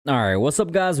All right, what's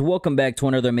up guys? Welcome back to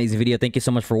another amazing video. Thank you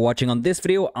so much for watching. On this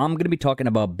video, I'm going to be talking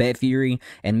about Betfury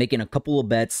and making a couple of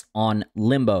bets on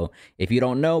Limbo. If you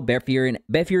don't know,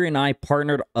 Betfury and I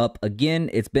partnered up again.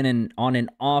 It's been an on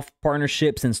and off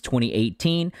partnership since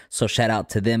 2018. So shout out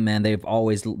to them, man. They've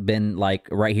always been like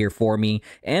right here for me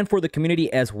and for the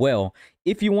community as well.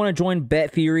 If you want to join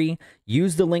Betfury,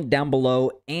 use the link down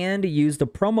below and use the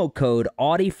promo code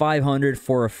AUDI500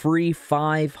 for a free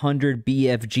 500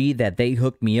 BFG that they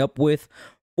hooked me up with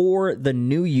for the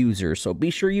new user. So be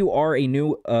sure you are a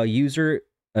new user,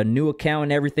 a new account,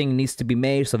 and everything needs to be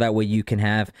made so that way you can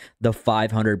have the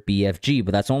 500 BFG.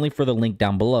 But that's only for the link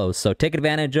down below. So take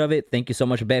advantage of it. Thank you so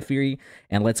much, Betfury.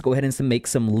 And let's go ahead and make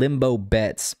some Limbo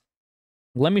bets.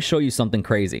 Let me show you something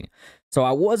crazy. So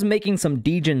I was making some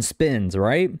degen spins,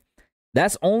 right?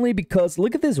 That's only because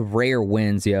look at this rare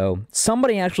wins, yo.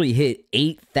 Somebody actually hit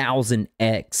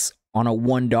 8,000x on a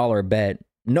 $1 bet.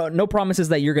 No promises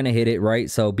that you're going to hit it, right?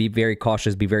 So be very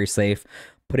cautious, be very safe.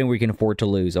 Put in where you can afford to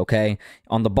lose, okay?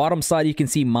 On the bottom side, you can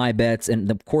see my bets and,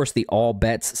 of course, the all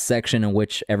bets section in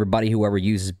which whoever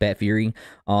uses Betfury,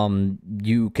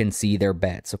 you can see their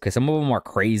bets, okay? Some of them are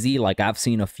crazy. Like, I've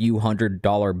seen a few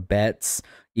 $100 bets,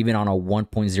 even on a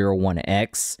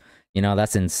 1.01x. You know,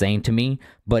 that's insane to me.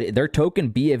 But their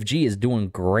token BFG is doing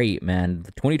great, man.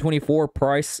 The 2024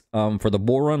 price for the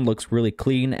bull run looks really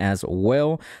clean as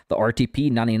well. The RTP,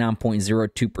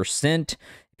 99.02%.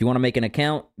 If you want to make an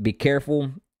account, be careful.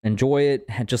 Enjoy it.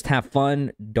 Just have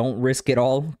fun. Don't risk it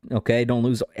all, okay? Don't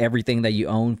lose everything that you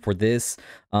own for this,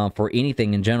 for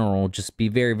anything in general. Just be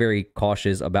very, very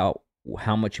cautious about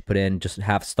how much you put in. Just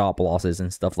have stop losses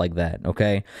and stuff like that,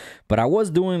 okay? But I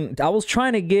was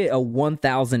trying to get a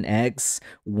 1000x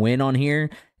win on here.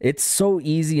 It's so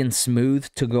easy and smooth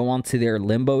to go onto their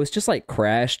Limbo. It's just like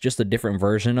Crash, just a different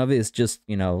version of it. It's just,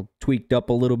 you know, tweaked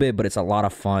up a little bit, but it's a lot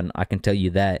of fun. I can tell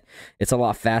you that. It's a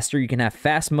lot faster. You can have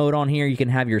fast mode on here. You can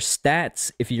have your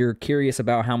stats if you're curious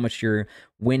about how much you're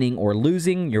winning or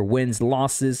losing, your wins,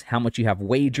 losses, how much you have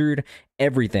wagered,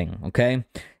 everything, okay?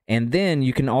 And then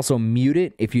you can also mute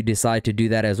it if you decide to do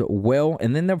that as well.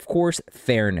 And then, of course,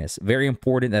 fairness. Very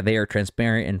important that they are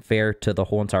transparent and fair to the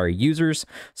whole entire users.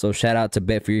 So shout out to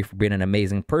Betfury for being an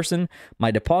amazing person.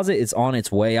 My deposit is on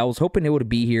its way. I was hoping it would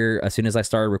be here as soon as I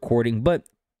started recording, but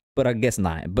I guess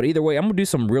not. But either way, I'm going to do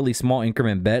some really small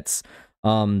increment bets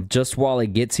just while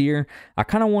it gets here. I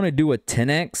kind of want to do a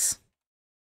 10x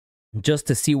just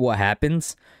to see what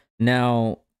happens.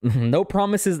 Now, no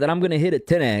promises that I'm going to hit a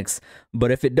 10x,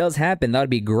 but if it does happen, that would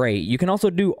be great. You can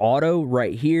also do auto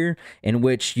right here, in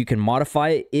which you can modify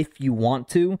it if you want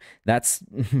to. That's,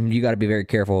 you got to be very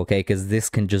careful, okay, because this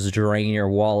can just drain your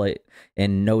wallet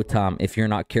in no time if you're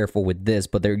not careful with this.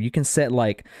 But there, you can set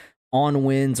like on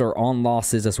wins or on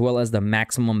losses, as well as the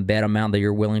maximum bet amount that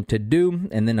you're willing to do.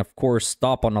 And then, of course,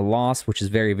 stop on a loss, which is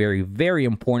very, very, very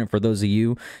important for those of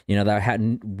you, that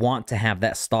want to have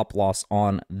that stop loss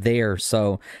on there.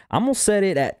 So I'm going to set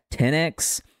it at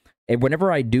 10x. And whenever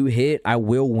I do hit, I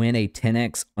will win a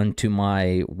 10x onto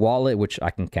my wallet, which I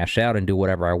can cash out and do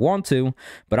whatever I want to.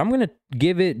 But I'm going to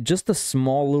give it just a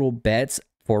small little bets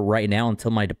for right now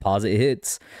until my deposit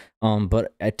hits.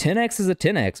 But a 10x is a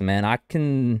 10x, man. I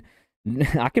can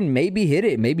maybe hit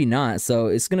it, maybe not. So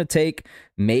it's going to take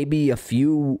maybe a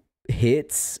few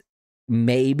hits,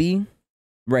 maybe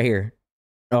right here.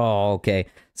 Oh, okay.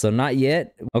 So not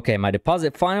yet. Okay, my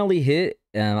deposit finally hit,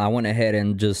 and I went ahead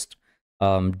and just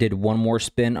did one more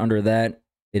spin under that.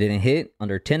 It didn't hit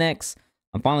under 10x.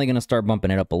 I'm finally going to start bumping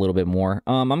it up a little bit more.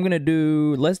 I'm going to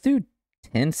do, let's do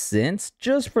 10 cents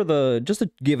just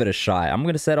to give it a shot. I'm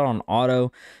going to set it on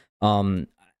auto.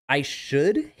 I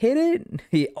should hit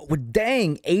it. Oh,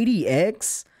 dang,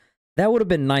 80x. That would have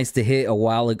been nice to hit a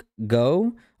while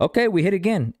ago. Okay, we hit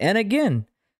again and again.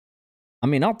 I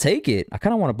mean, I'll take it. I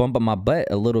kind of want to bump up my bet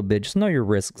a little bit. Just know your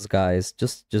risks, guys.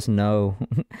 Just know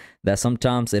that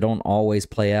sometimes they don't always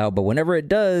play out, but whenever it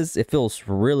does, it feels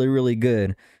really, really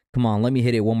good. Come on, let me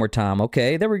hit it one more time.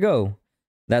 Okay, there we go.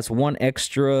 That's one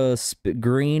extra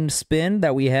green spin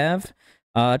that we have.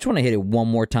 I just want to hit it one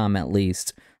more time at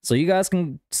least, so you guys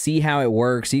can see how it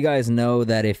works. You guys know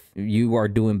that if you are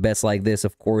doing bets like this,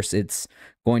 of course, it's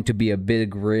going to be a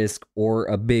big risk or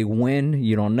a big win.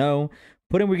 You don't know.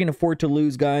 Put in we can afford to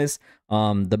lose, guys.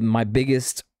 My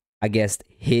biggest, I guess,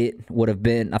 hit would have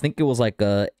been, I think it was like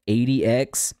a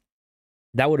 80x.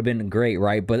 That would have been great,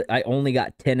 right? But I only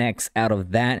got 10x out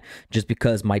of that just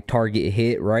because my target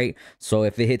hit, right? So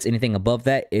if it hits anything above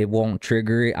that, it won't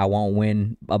trigger it. I won't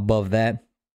win above that.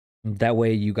 That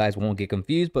way you guys won't get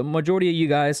confused, but majority of you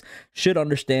guys should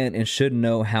understand and should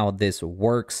know how this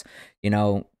works.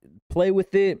 play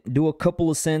with it, do a couple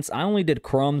of cents. I only did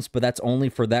crumbs, but that's only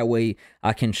for that way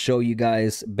I can show you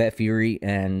guys Betfury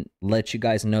and let you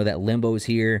guys know that Limbo is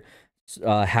here,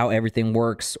 how everything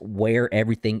works, where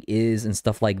everything is, and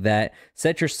stuff like that.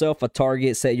 Set yourself a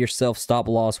target, set yourself stop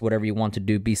loss, whatever you want to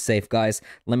do. Be safe, guys.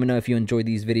 Let me know if you enjoyed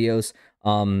these videos.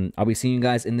 I'll be seeing you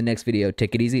guys in the next video.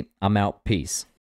 Take it easy. I'm out. Peace.